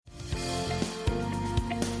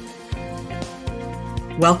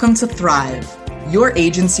Welcome to Thrive, your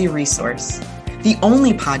agency resource, the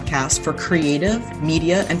only podcast for creative,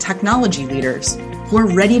 media, and technology leaders who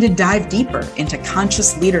are ready to dive deeper into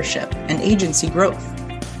conscious leadership and agency growth.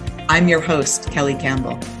 I'm your host, Kelly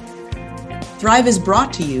Campbell. Thrive is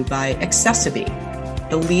brought to you by Accessiby,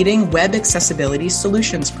 the leading web accessibility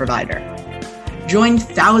solutions provider. Join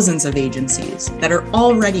thousands of agencies that are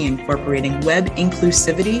already incorporating web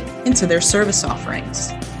inclusivity into their service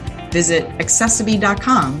offerings. Visit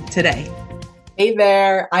accessiby.com today. Hey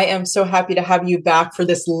there, I am so happy to have you back for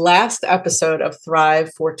this last episode of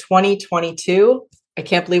Thrive for 2022. I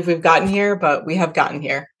can't believe we've gotten here, but we have gotten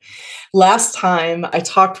here. Last time, I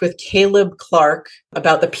talked with Caleb Clark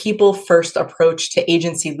about the people-first approach to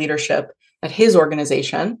agency leadership at his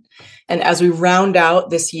organization. And as we round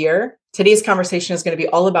out this year, today's conversation is going to be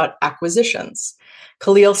all about acquisitions.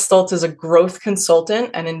 Khalil Stoltz is a growth consultant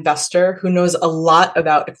and investor who knows a lot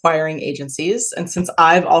about acquiring agencies. And since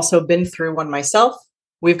I've also been through one myself,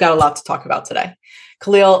 we've got a lot to talk about today.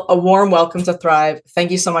 Khalil, a warm welcome to Thrive. Thank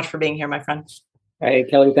you so much for being here, my friend. Hey,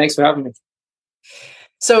 Kelly, thanks for having me.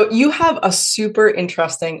 So you have a super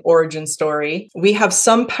interesting origin story. We have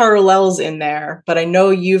some parallels in there, but I know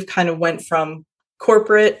you've kind of went from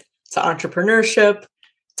corporate to entrepreneurship.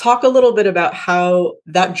 Talk a little bit about how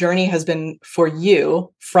that journey has been for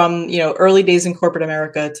you from, early days in corporate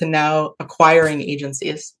America to now acquiring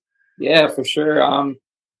agencies. Yeah, for sure.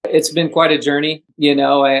 It's been quite a journey.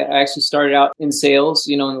 I actually started out in sales,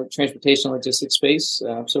 in the transportation logistics space.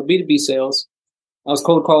 So B2B sales. I was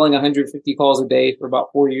cold calling 150 calls a day for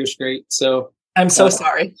about 4 years straight. So I'm so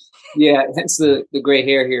sorry. Yeah, hence the gray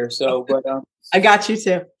hair here. So, but I got you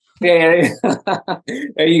too. Yeah,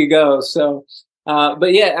 there you go. So.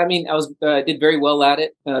 But yeah, I mean, I did very well at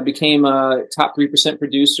it. Became a top 3%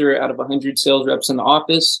 producer out of 100 sales reps in the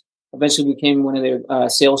office. Eventually became one of their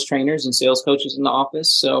sales trainers and sales coaches in the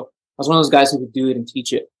office. So I was one of those guys who could do it and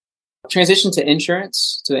teach it. Transitioned to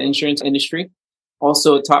the insurance industry.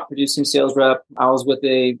 Also a top producing sales rep. I was with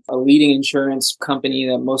a leading insurance company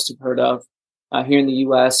that most have heard of here in the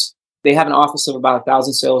U.S. They have an office of about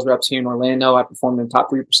 1,000 sales reps here in Orlando. I performed in the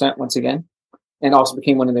top 3% once again. And also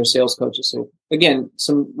became one of their sales coaches. So again,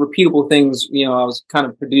 some repeatable things, I was kind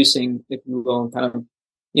of producing, if you will, and kind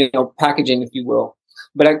of, packaging, if you will.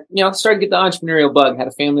 But I started to get the entrepreneurial bug, had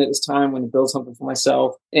a family at this time, wanted to build something for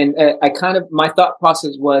myself. And my thought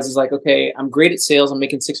process is like, okay, I'm great at sales. I'm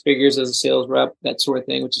making six figures as a sales rep, that sort of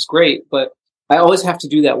thing, which is great. But I always have to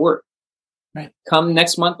do that work. Right. Come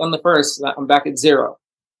next month on the 1st, I'm back at zero.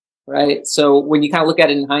 Right. So when you kind of look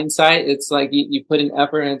at it in hindsight, it's like you put in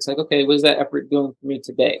effort and it's like, okay, what is that effort doing for me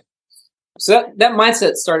today? So that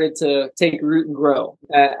mindset started to take root and grow.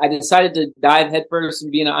 I decided to dive headfirst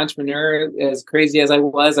and being an entrepreneur, as crazy as I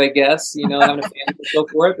was, I guess, having a family and so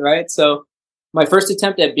forth. Right. So my first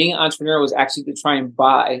attempt at being an entrepreneur was actually to try and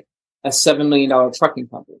buy a $7 million trucking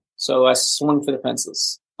company. So I swung for the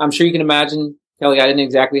fences. I'm sure you can imagine, Kelly, I didn't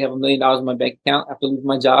exactly have $1 million in my bank account after leaving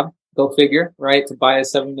my job. Go figure, right? To buy a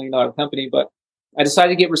 $7 million company. But I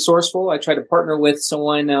decided to get resourceful. I tried to partner with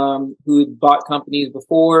someone who had bought companies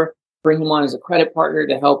before, bring them on as a credit partner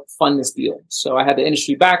to help fund this deal. So I had the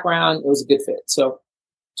industry background. It was a good fit. So it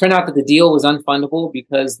turned out that the deal was unfundable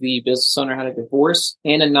because the business owner had a divorce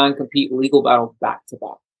and a non-compete legal battle back to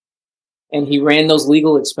back. And he ran those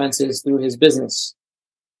legal expenses through his business,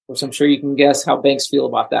 which I'm sure you can guess how banks feel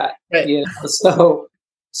about that. Right.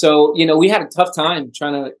 So, we had a tough time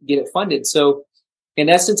trying to get it funded. So in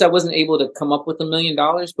essence, I wasn't able to come up with $1 million,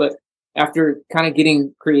 but after kind of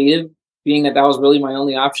getting creative, being that was really my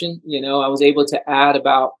only option, I was able to add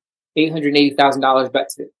about $880,000 back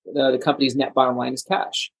to the company's net bottom line as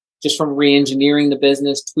cash, just from re-engineering the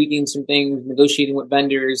business, tweaking some things, negotiating with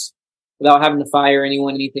vendors without having to fire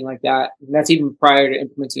anyone, anything like that. And that's even prior to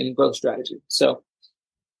implementing any growth strategy. So,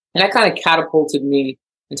 and that kind of catapulted me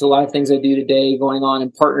into a lot of things I do today, going on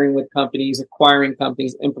and partnering with companies, acquiring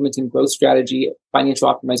companies, implementing growth strategy, financial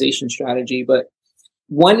optimization strategy. But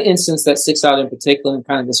one instance that sticks out in particular in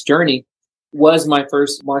kind of this journey was my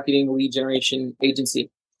first marketing lead generation agency.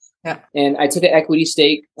 Yeah. And I took an equity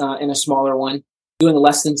stake in a smaller one, doing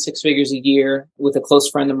less than six figures a year with a close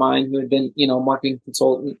friend of mine who had been, a marketing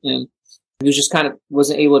consultant, and he was just kind of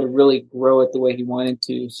wasn't able to really grow it the way he wanted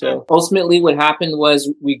to. So ultimately what happened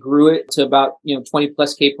was we grew it to about, 20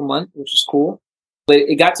 plus K per month, which is cool. But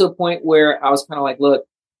it got to a point where I was kind of like, look,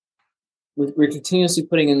 we're continuously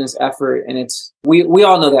putting in this effort, and we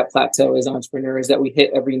all know that plateau as entrepreneurs that we hit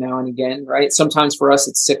every now and again, right? Sometimes for us,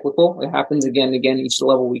 it's cyclical. It happens again and again each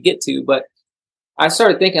level we get to. But I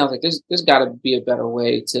started thinking, I was like, there's got to be a better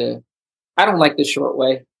way to, I don't like the short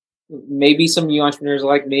way. maybe some new entrepreneurs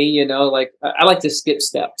like me, like I like to skip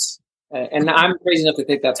steps. And I'm crazy enough to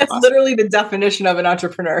think that's possible. Literally the definition of an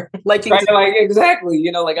entrepreneur. Like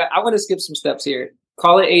exactly, like I want to skip some steps here.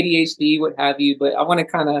 Call it ADHD, what have you, but I want to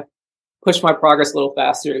kind of push my progress a little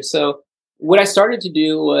faster. So what I started to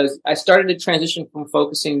do was I started to transition from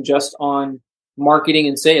focusing just on marketing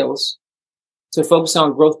and sales to focus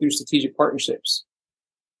on growth through strategic partnerships,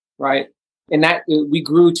 right? And that we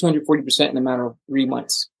grew 240% in a matter of 3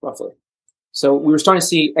 months, roughly. So we were starting to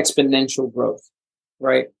see exponential growth,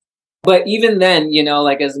 right? But even then,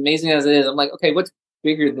 like as amazing as it is, I'm like, okay, what's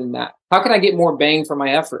bigger than that? How can I get more bang for my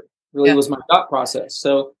effort? Really was my thought process.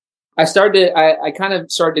 So I kind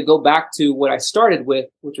of started to go back to what I started with,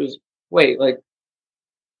 which was, wait, like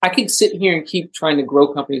I could sit here and keep trying to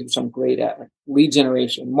grow companies, which I'm great at, like lead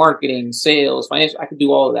generation, marketing, sales, financial. I could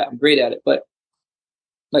do all of that. I'm great at it. But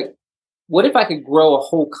like, what if I could grow a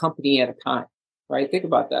whole company at a time? Right? Think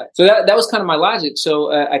about that. So that was kind of my logic.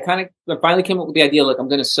 So I finally came up with the idea, like I'm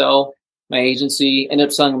going to sell my agency, end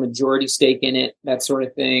up selling a majority stake in it, that sort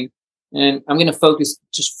of thing. And I'm going to focus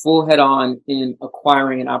just full head on in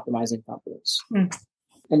acquiring and optimizing companies.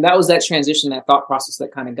 And that was that transition, that thought process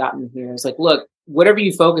that kind of got me here. It's like, look, whatever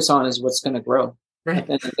you focus on is what's going to grow. Right. At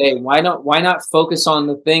the end of the day, why not focus on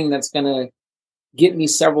the thing that's going to get me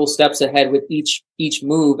several steps ahead with each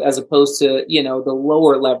move, as opposed to, the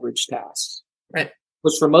lower leverage tasks. Right.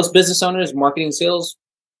 Which for most business owners, marketing, sales,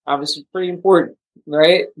 obviously pretty important,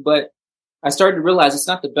 right? But I started to realize it's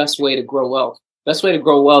not the best way to grow wealth. Best way to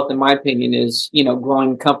grow wealth, in my opinion, is,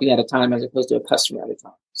 growing a company at a time as opposed to a customer at a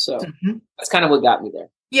time. So that's kind of what got me there.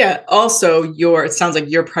 Yeah. Also, it sounds like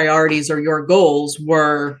your priorities or your goals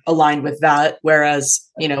were aligned with that. Whereas,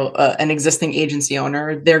 an existing agency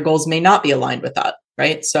owner, their goals may not be aligned with that.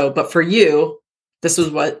 Right. So, but for you, this was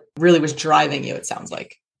what really was driving you, it sounds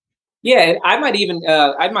like. Yeah, I might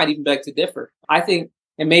even beg to differ. I think,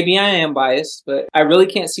 and maybe I am biased, but I really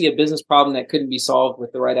can't see a business problem that couldn't be solved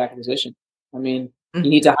with the right acquisition. I mean, you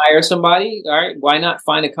need to hire somebody. All right, why not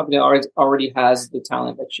find a company that already has the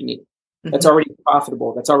talent that you need, that's already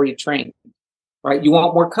profitable, that's already trained, right? You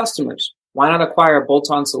want more customers. Why not acquire a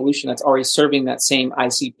bolt-on solution that's already serving that same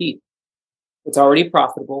ICP? It's already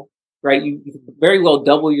profitable, right? You can very well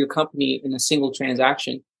double your company in a single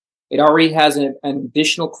transaction. It already has an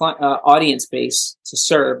additional audience base to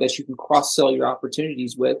serve that you can cross-sell your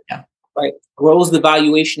opportunities with, right? Grows the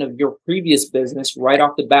valuation of your previous business right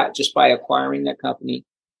off the bat just by acquiring that company.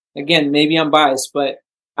 Again, maybe I'm biased, but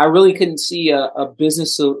I really couldn't see a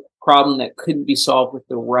business problem that couldn't be solved with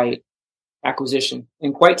the right acquisition.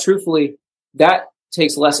 And quite truthfully, that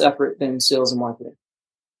takes less effort than sales and marketing.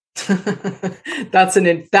 That's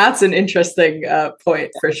an interesting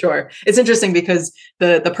point for sure. It's interesting because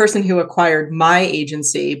the person who acquired my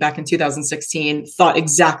agency back in 2016 thought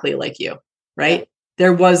exactly like you, right? Yeah.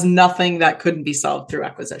 There was nothing that couldn't be solved through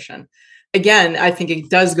acquisition. Again, I think it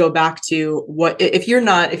does go back to if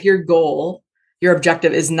your goal, your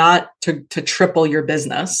objective is not to triple your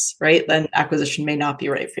business, right? Then acquisition may not be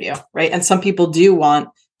right for you, right? And some people do want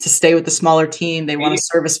to stay with the smaller team. They want to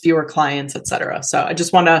service fewer clients, et cetera. So I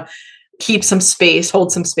just want to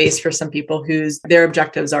hold some space for some people their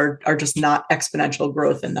objectives are just not exponential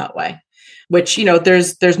growth in that way, which,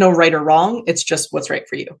 there's no right or wrong. It's just what's right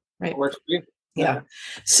for you, right? Works for you. Yeah.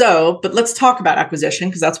 So, but let's talk about acquisition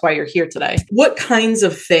because that's why you're here today. What kinds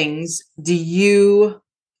of things do you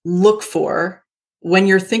look for when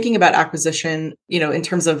you're thinking about acquisition, in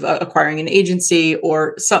terms of acquiring an agency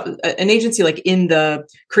or an agency like in the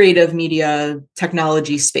creative media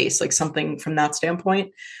technology space, like something from that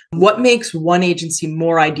standpoint? What makes one agency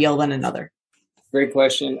more ideal than another? Great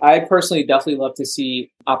question. I personally definitely love to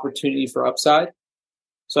see opportunity for upside.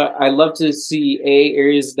 So I love to see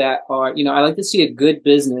areas that are, I like to see a good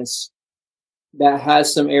business that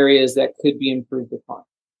has some areas that could be improved upon.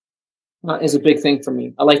 Is a big thing for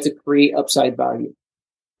me. I like to create upside value.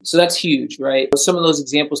 So that's huge, right? Some of those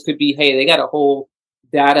examples could be, hey, they got a whole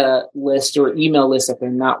data list or email list that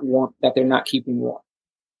they're not keeping warm.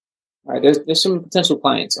 All right, there's some potential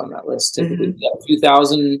clients on that list. Typically, a few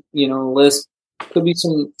thousand, list. Could be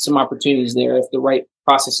some opportunities there if the right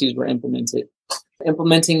processes were implemented.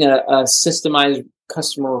 Implementing a systemized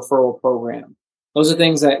customer referral program. Those are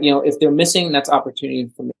things that, if they're missing, that's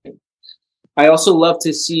opportunity for me. I also love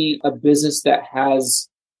to see a business that has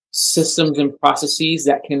systems and processes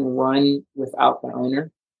that can run without the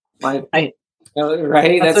owner. Right?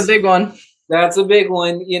 That's a big one. That's a big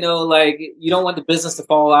one. Like you don't want the business to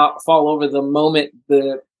fall over the moment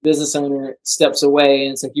the business owner steps away.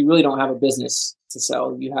 And it's like, you really don't have a business to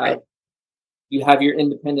sell. You have You have your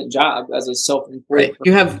independent job as a self-employed Right.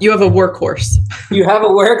 person. You have a workhorse. You have a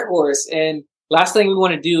workhorse, and last thing we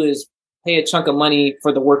want to do is pay a chunk of money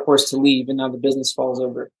for the workhorse to leave, and now the business falls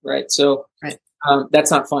over, right? So Right.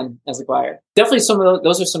 That's not fun as a buyer. Definitely, some of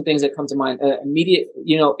those are some things that come to mind. Immediate,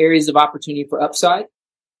 areas of opportunity for upside,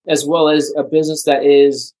 as well as a business that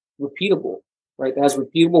is repeatable, right? That has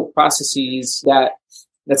repeatable processes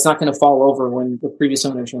that's not going to fall over when the previous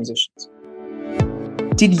owner transitions.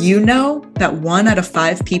 Did you know that 1 out of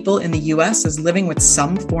 5 people in the US is living with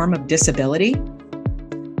some form of disability?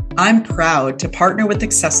 I'm proud to partner with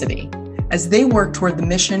Accessity as they work toward the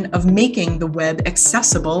mission of making the web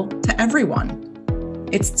accessible to everyone.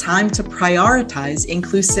 It's time to prioritize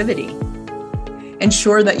inclusivity.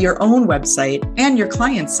 Ensure that your own website and your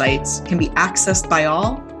client sites can be accessed by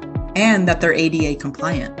all and that they're ADA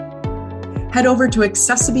compliant. Head over to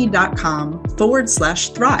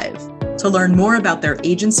accessity.com/thrive to learn more about their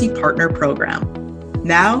agency partner program.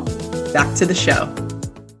 Now, back to the show.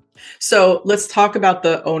 So let's talk about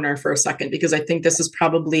the owner for a second, because I think this is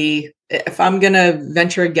probably, if I'm going to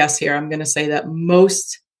venture a guess here, I'm going to say that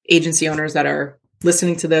most agency owners that are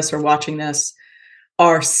listening to this or watching this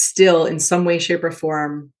are still in some way, shape, or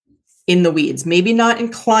form in the weeds. Maybe not in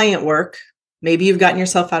client work. Maybe you've gotten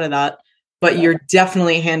yourself out of that, but you're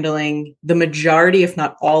definitely handling the majority, if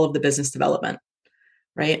not all, of the business development,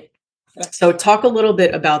 right? So talk a little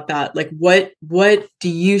bit about that. Like, what do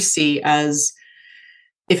you see as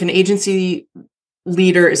if an agency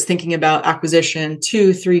leader is thinking about acquisition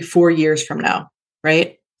 2, 3, 4 years from now,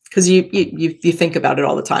 right? Because you think about it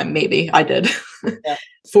all the time. Maybe I did. Yeah.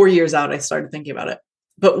 4 years out, I started thinking about it.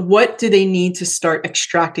 But what do they need to start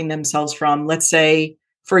extracting themselves from? Let's say,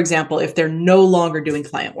 for example, if they're no longer doing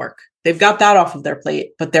client work, they've got that off of their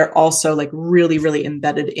plate, but they're also like really, really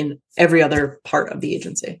embedded in every other part of the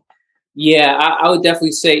agency. Yeah, I would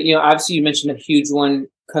definitely say, obviously you mentioned a huge one,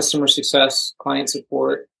 customer success, client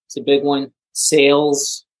support. It's a big one.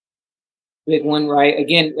 Sales, big one, right?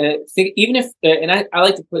 Again, even if, and I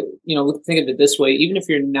like to put, think of it this way, even if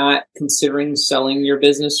you're not considering selling your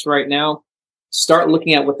business right now, start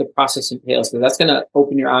looking at what the process entails, because that's going to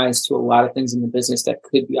open your eyes to a lot of things in the business that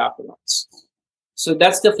could be optimized. So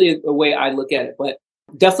that's definitely a way I look at it, but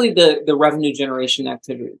definitely the revenue generation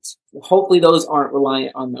activities. Hopefully those aren't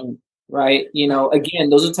reliant on the owner. Right. Again,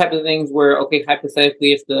 those are the type of things where, okay,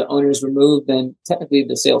 hypothetically, if the owner is removed, then technically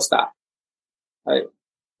the sale stop. Right.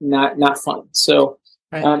 Not fun. So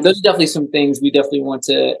those are definitely some things we definitely want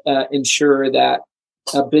to ensure that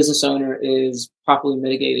a business owner is properly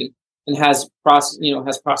mitigating and has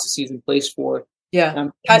processes in place for. Yeah.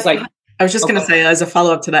 I was just going to say, as a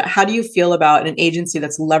follow-up to that, how do you feel about an agency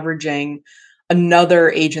that's leveraging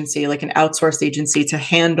another agency, like an outsourced agency, to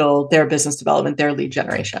handle their business development, their lead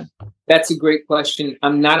generation? That's a great question.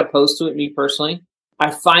 I'm not opposed to it, me personally.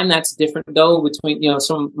 I find that's different, though, between,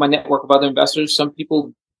 some of my network of other investors. Some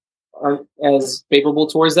people aren't as favorable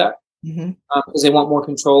towards that because they want more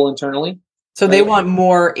control internally. So they want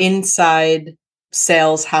more inside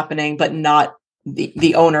sales happening, but not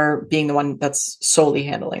the owner being the one that's solely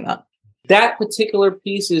handling that. That particular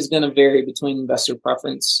piece is going to vary between investor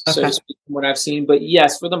preference, so to speak, from what I've seen. But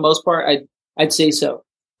yes, for the most part, I'd say so.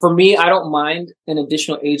 For me, I don't mind an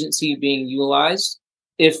additional agency being utilized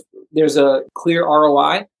if there's a clear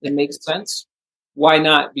ROI that makes sense. Why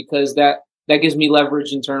not? Because that gives me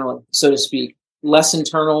leverage internally, so to speak. Less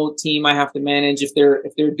internal team I have to manage. If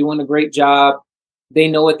they're doing a great job, they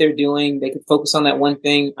know what they're doing. They can focus on that one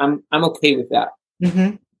thing. I'm okay with that,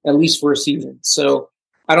 at least for a season. So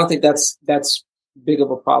I don't think that's big of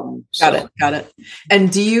a problem. Got it.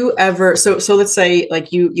 And do you ever, so let's say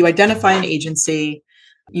like you identify an agency,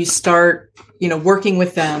 you start, working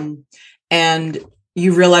with them, and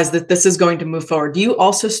you realize that this is going to move forward. Do you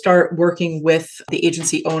also start working with the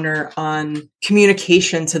agency owner on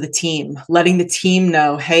communication to the team, letting the team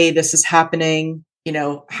know, hey, this is happening?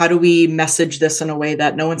 How do we message this in a way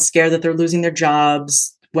that no one's scared that they're losing their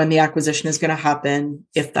jobs when the acquisition is going to happen,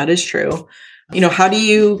 if that is true? How do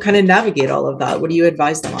you kind of navigate all of that? What do you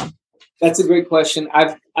advise them on? That's a great question.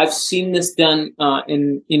 I've seen this done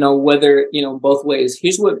in whether both ways.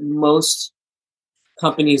 Here's what most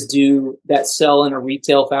companies do that sell in a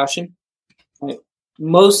retail fashion. Right?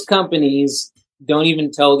 Most companies don't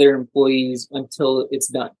even tell their employees until it's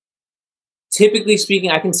done. Typically speaking,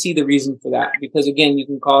 I can see the reason for that, because again, you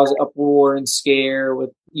can cause uproar and scare with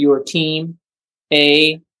your team,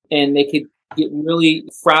 and they could get really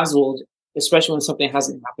frazzled, especially when something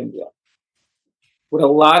hasn't happened yet. What a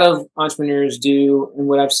lot of entrepreneurs do, and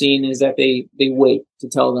what I've seen, is that they wait to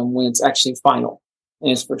tell them when it's actually final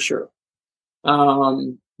and it's for sure.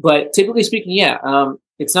 But typically speaking,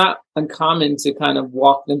 it's not uncommon to kind of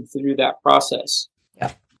walk them through that process.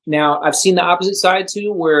 Yeah. Now, I've seen the opposite side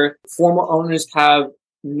too, where former owners have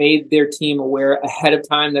made their team aware ahead of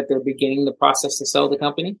time that they're beginning the process to sell the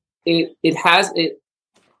company.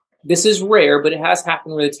 This is rare, but it has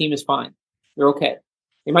happened where the team is fine. They're okay.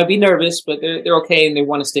 They might be nervous, but they're okay and they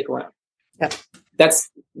want to stick around. Yeah.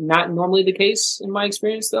 That's not normally the case in my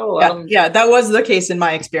experience, though. Yeah, that was the case in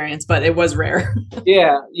my experience, but it was rare.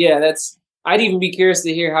 Yeah. I'd even be curious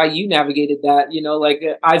to hear how you navigated that.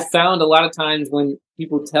 I've found a lot of times when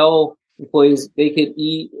people tell employees they could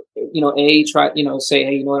say,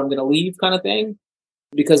 hey, you know what, I'm going to leave kind of thing,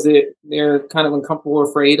 because they're kind of uncomfortable or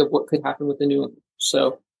afraid of what could happen with the new one.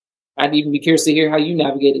 So I'd even be curious to hear how you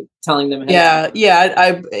navigated telling them.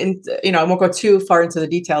 I won't go too far into the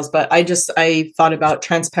details, but I thought about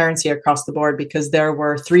transparency across the board, because there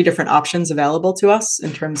were 3 different options available to us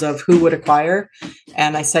in terms of who would acquire.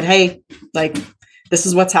 And I said, hey, this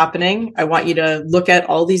is what's happening. I want you to look at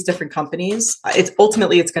all these different companies. It's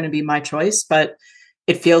going to be my choice, but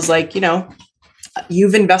it feels like,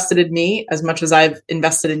 you've invested in me as much as I've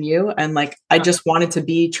invested in you. And I just wanted to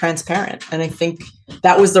be transparent. And I think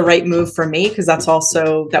that was the right move for me, because that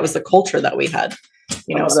was the culture that we had,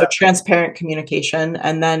 so transparent communication.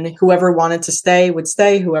 And then whoever wanted to stay would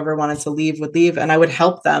stay, whoever wanted to leave would leave. And I would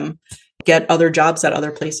help them get other jobs at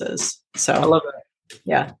other places. So I love that.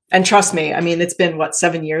 Yeah. And trust me, it's been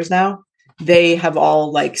 7 years now. They have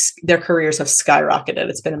all their careers have skyrocketed.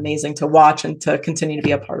 It's been amazing to watch and to continue to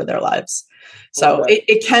be a part of their lives. So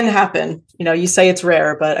it can happen. You say it's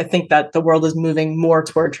rare, but I think that the world is moving more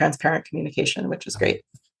toward transparent communication, which is great.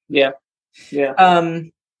 Yeah. Yeah.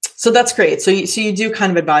 So that's great. So you do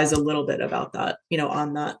kind of advise a little bit about that,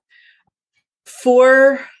 on that.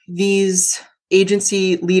 For these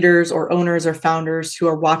agency leaders or owners or founders who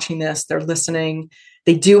are watching this, they're listening,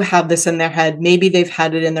 they do have this in their head. Maybe they've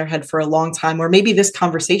had it in their head for a long time, or maybe this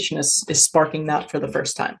conversation is sparking that for the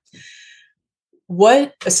first time.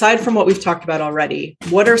 What, aside from what we've talked about already,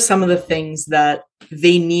 what are some of the things that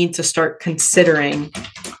they need to start considering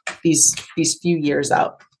these few years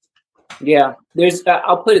out? Yeah,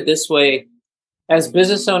 I'll put it this way. As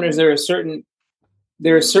business owners, there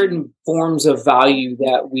are certain forms of value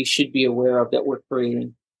that we should be aware of that we're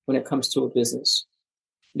creating when it comes to a business.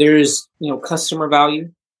 There's, customer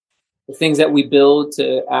value, the things that we build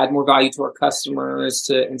to add more value to our customers,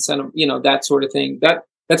 to incentive, that sort of thing.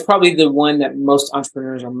 That's probably the one that most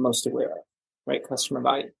entrepreneurs are most aware of, right? Customer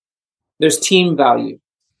value. There's team value.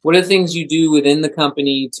 What are the things you do within the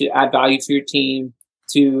company to add value to your team,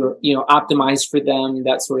 to, optimize for them,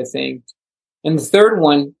 that sort of thing. And the third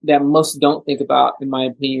one that most don't think about, in my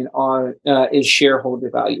opinion, is shareholder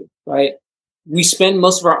value, right? We spend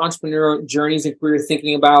most of our entrepreneurial journeys and career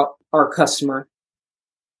thinking about our customer.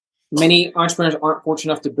 Many entrepreneurs aren't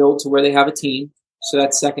fortunate enough to build to where they have a team. So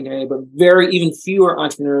that's secondary, but even fewer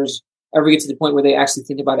entrepreneurs ever get to the point where they actually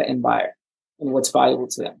think about an end buyer and what's valuable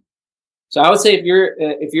to them. So I would say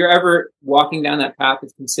if you're ever walking down that path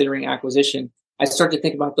of considering acquisition, I start to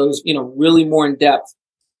think about those, really more in depth.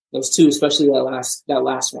 Those two, especially that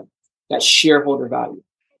last one, that shareholder value.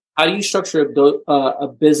 How do you structure a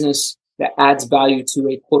business that adds value to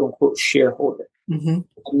a quote unquote shareholder,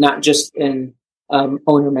 not just an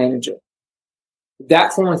owner manager?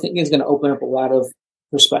 That form of thinking is going to open up a lot of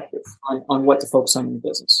perspective on what to focus on in the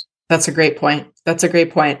business. That's a great point.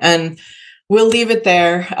 And we'll leave it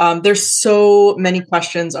there. There's so many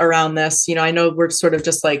questions around this. I know we're sort of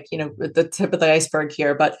just at the tip of the iceberg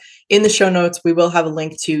here, but in the show notes, we will have a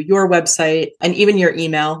link to your website and even your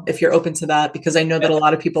email if you're open to that, because I know that a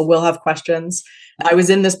lot of people will have questions. I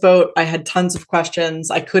was in this boat. I had tons of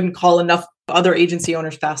questions. I couldn't call enough other agency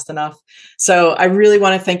owners fast enough. So I really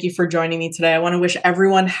want to thank you for joining me today. I want to wish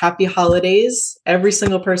everyone happy holidays. Every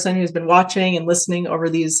single person who's been watching and listening over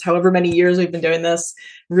these however many years we've been doing this,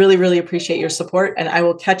 really, really appreciate your support. And I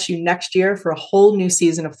will catch you next year for a whole new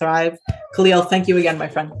season of Thrive. Khalil, thank you again, my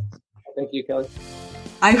friend. Thank you, Kelly.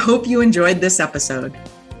 I hope you enjoyed this episode.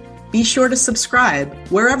 Be sure to subscribe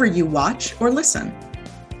wherever you watch or listen.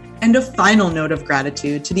 And a final note of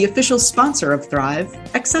gratitude to the official sponsor of Thrive,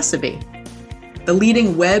 Accessiby, the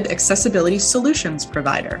leading web accessibility solutions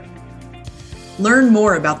provider. Learn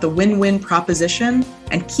more about the win-win proposition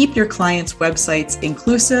and keep your clients' websites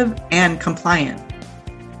inclusive and compliant.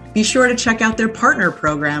 Be sure to check out their partner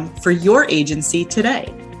program for your agency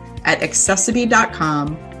today at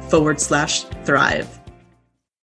accessiby.com/thrive.